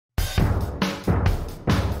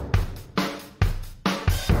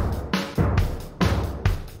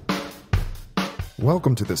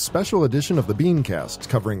Welcome to this special edition of the Beancast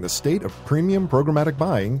covering the state of premium programmatic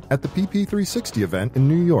buying at the PP330 event in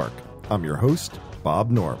New York. I'm your host,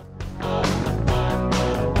 Bob Norp.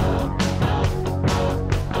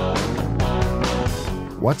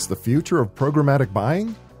 What's the future of programmatic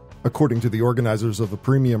buying? According to the organizers of the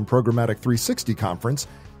Premium Programmatic 360 conference,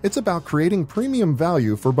 it's about creating premium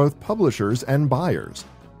value for both publishers and buyers.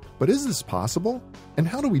 But is this possible? And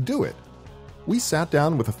how do we do it? We sat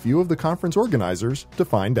down with a few of the conference organizers to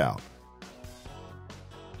find out.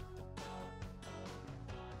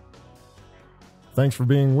 Thanks for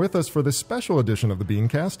being with us for this special edition of the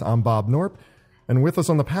Beancast. I'm Bob Norp, and with us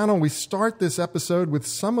on the panel, we start this episode with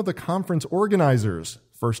some of the conference organizers.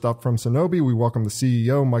 First up from Sonobe, we welcome the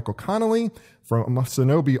CEO, Michael Connolly. From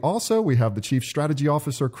Sonobe also, we have the Chief Strategy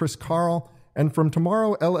Officer, Chris Carl. And from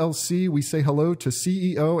Tomorrow LLC, we say hello to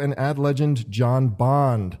CEO and ad legend, John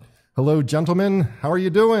Bond. Hello, gentlemen. How are you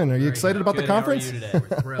doing? Are you excited about the conference? How are you today?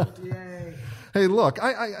 We're thrilled. Yay. Hey, look,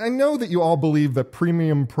 I know that you all believe that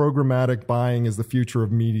premium programmatic buying is the future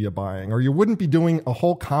of media buying, or you wouldn't be doing a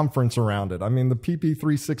whole conference around it. I mean, the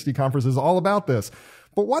PP330 conference is all about this.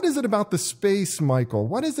 But what is it about the space, Michael?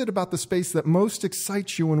 What is it about the space that most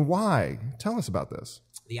excites you, and why? Tell us about this.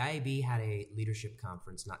 The IAB had a leadership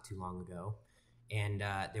conference not too long ago, and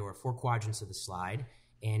there were 4 quadrants of the slide.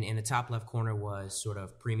 And in the top left corner was sort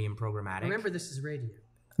of premium programmatic. Remember, this is radio.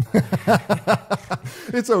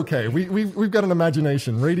 It's okay. We've got an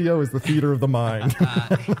imagination. Radio is the theater of the mind.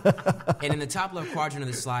 And in the top left quadrant of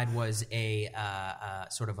the slide was a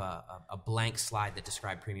sort of a blank slide that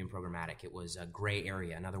described premium programmatic. It was a gray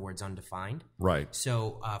area, in other words, undefined. Right.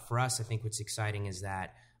 So for us, I think what's exciting is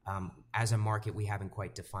that as a market, we haven't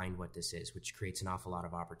quite defined what this is, which creates an awful lot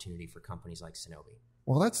of opportunity for companies like Sonobe.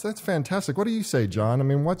 Well, that's fantastic. What do you say, John? I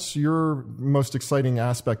mean, what's your most exciting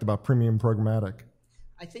aspect about premium programmatic?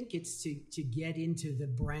 I think it's to get into the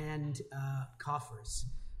brand coffers.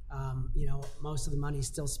 Most of the money is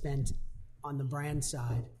still spent on the brand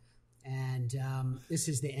side. And this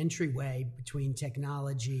is the entryway between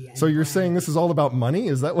technology and So you're brand. saying this is all about money?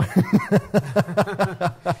 Is that what?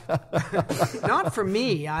 Not for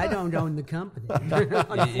me. I don't own the company.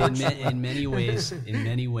 in many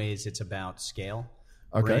ways, it's about scale.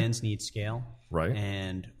 Okay. Brands need scale. Right.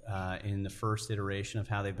 And in the first iteration of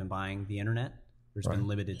how they've been buying the internet, there's been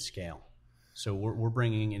limited scale. So we're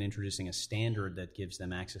bringing and introducing a standard that gives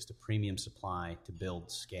them access to premium supply to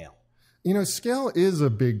build scale. You know, scale is a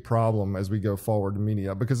big problem as we go forward in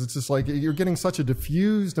media, because it's just like you're getting such a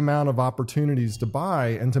diffused amount of opportunities to buy,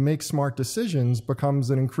 and to make smart decisions becomes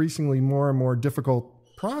an increasingly more and more difficult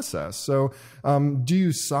process. So do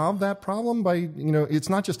you solve that problem by, it's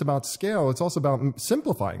not just about scale, it's also about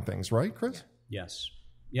simplifying things, right, Chris? Yes.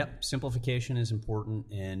 Yep. Simplification is important,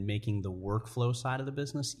 and making the workflow side of the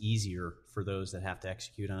business easier for those that have to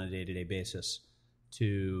execute on a day-to-day basis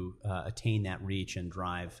to attain that reach and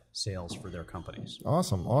drive sales for their companies.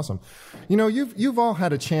 Awesome. You've all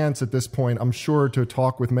had a chance at this point, I'm sure, to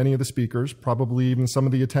talk with many of the speakers, probably even some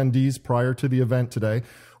of the attendees prior to the event today.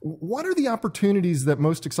 What are the opportunities that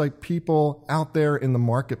most excite people out there in the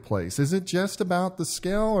marketplace? Is it just about the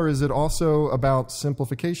scale, or is it also about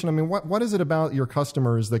simplification? I mean, what is it about your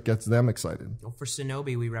customers that gets them excited? Well, for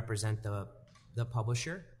Sonobe, we represent the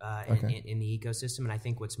publisher in the ecosystem, and I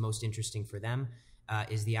think what's most interesting for them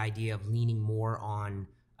is the idea of leaning more on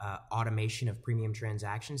automation of premium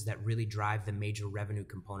transactions that really drive the major revenue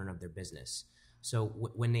component of their business. So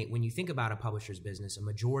when you think about a publisher's business, a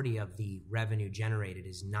majority of the revenue generated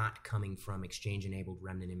is not coming from exchange-enabled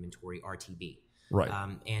remnant inventory, RTB. Right.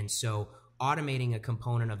 And so automating a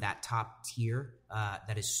component of that top tier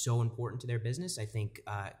that is so important to their business, I think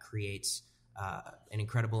creates an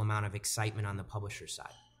incredible amount of excitement on the publisher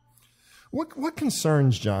side. What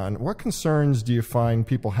concerns, John? What concerns do you find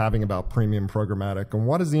people having about premium programmatic, and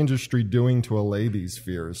what is the industry doing to allay these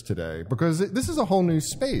fears today? Because this is a whole new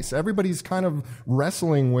space. Everybody's kind of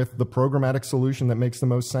wrestling with the programmatic solution that makes the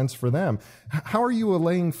most sense for them. How are you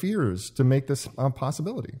allaying fears to make this a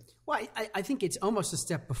possibility? Well, I think it's almost a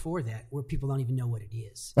step before that, where people don't even know what it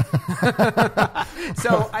is.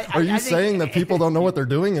 Are you saying that people don't know what they're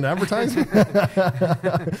doing in advertising?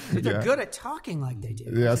 They're good at talking like they do.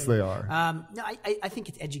 Yes, they are. No, I think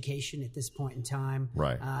it's education at this point in time.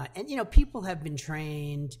 Right. And people have been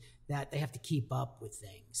trained that they have to keep up with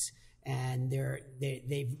things. And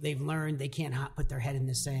they've learned they can't put their head in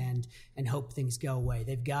the sand and hope things go away.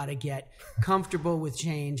 They've got to get comfortable with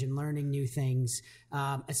change and learning new things,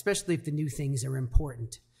 especially if the new things are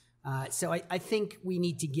important. So I think we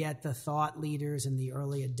need to get the thought leaders and the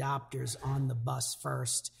early adopters on the bus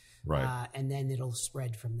first, right. And then it'll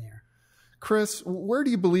spread from there. Chris, where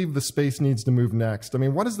do you believe the space needs to move next? I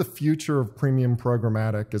mean, what is the future of premium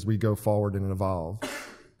programmatic as we go forward and evolve?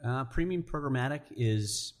 Premium programmatic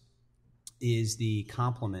is the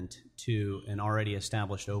complement to an already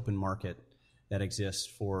established open market that exists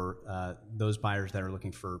for those buyers that are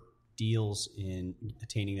looking for deals in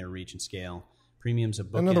attaining their reach and scale. Premium's a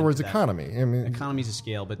bookend. In other words, economy. I mean, economy's a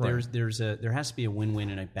scale, but right. there has to be a win-win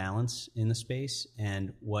and a balance in the space.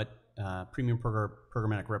 And what premium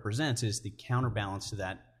programmatic represents is the counterbalance to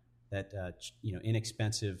that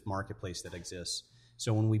inexpensive marketplace that exists.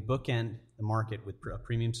 So when we bookend the market with a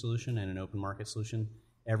premium solution and an open market solution,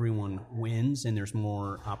 everyone wins, and there's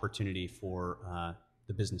more opportunity for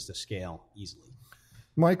the business to scale easily.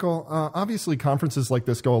 Michael, obviously conferences like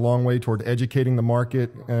this go a long way toward educating the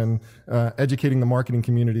market and educating the marketing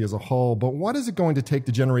community as a whole, but what is it going to take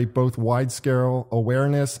to generate both wide-scale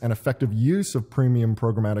awareness and effective use of premium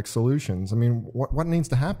programmatic solutions? I mean, what needs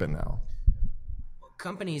to happen now?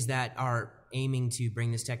 Companies that are aiming to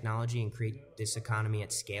bring this technology and create this economy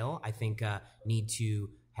at scale, I think need to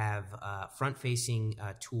have front-facing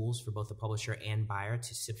tools for both the publisher and buyer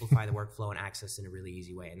to simplify the workflow and access in a really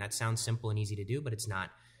easy way. And that sounds simple and easy to do, but it's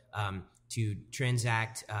not. To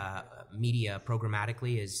transact media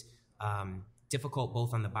programmatically is difficult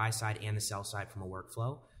both on the buy side and the sell side from a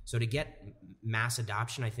workflow. So to get mass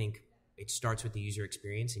adoption, I think it starts with the user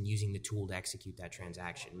experience and using the tool to execute that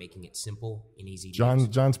transaction, making it simple and easy to use.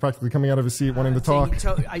 John's practically coming out of his seat wanting to talk.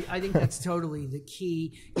 I think that's totally the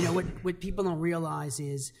key. You know, what people don't realize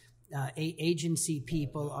is agency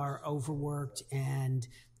people are overworked, and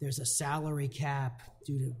there's a salary cap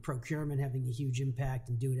due to procurement having a huge impact,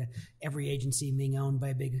 and due to every agency being owned by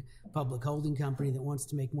a big public holding company that wants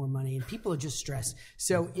to make more money, and people are just stressed.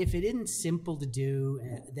 So if it isn't simple to do,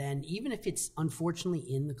 then even if it's unfortunately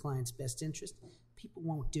in the client's best interest, people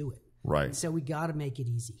won't do it. Right. And so we got to make it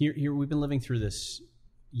easy. Here we've been living through this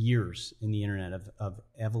years in the internet of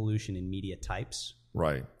evolution in media types.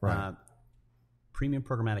 Right. Premium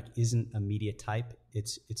programmatic isn't a media type.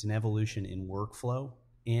 It's an evolution in workflow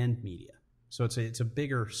and media. So it's a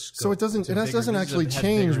bigger scope. So it doesn't actually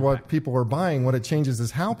change what people are buying. What it changes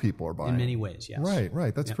is how people are buying. In many ways, yes.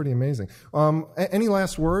 Right. That's pretty amazing. Any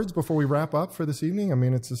last words before we wrap up for this evening? I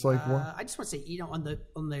mean, it's just like I just want to say, on the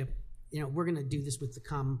we're going to do this with the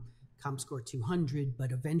ComScore 200,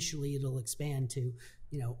 but eventually it'll expand to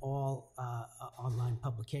all online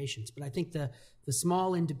publications. But I think the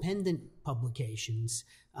small independent publications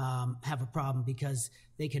have a problem because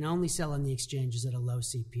they can only sell on the exchanges at a low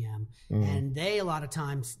CPM, and they a lot of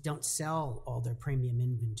times don't sell all their premium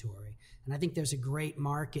inventory. And I think there's a great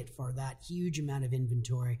market for that huge amount of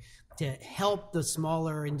inventory to help the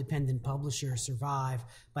smaller independent publisher survive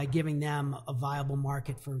by giving them a viable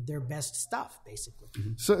market for their best stuff, basically.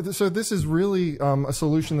 Mm-hmm. So this is really a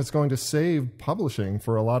solution that's going to save publishing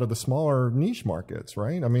for a lot of the smaller niche markets,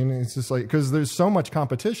 right? I mean, it's just like, because there's so much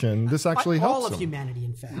competition, this actually helps all of them. Humanity,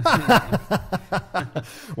 in fact.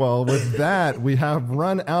 Well, with that, we have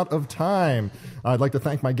run out of time. I'd like to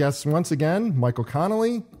thank my guests once again, Michael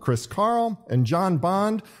Connolly, Chris Carl, and John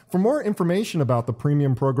Bond. For more information about the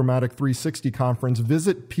Premium Programmatic 360 Conference,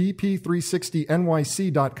 visit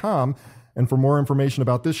pp360nyc.com. And for more information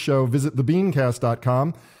about this show, visit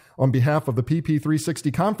thebeancast.com. On behalf of the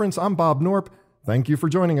PP360 Conference, I'm Bob Norp. Thank you for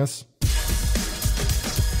joining us.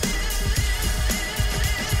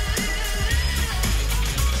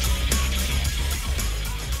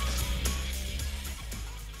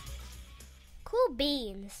 Cool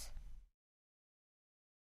beans.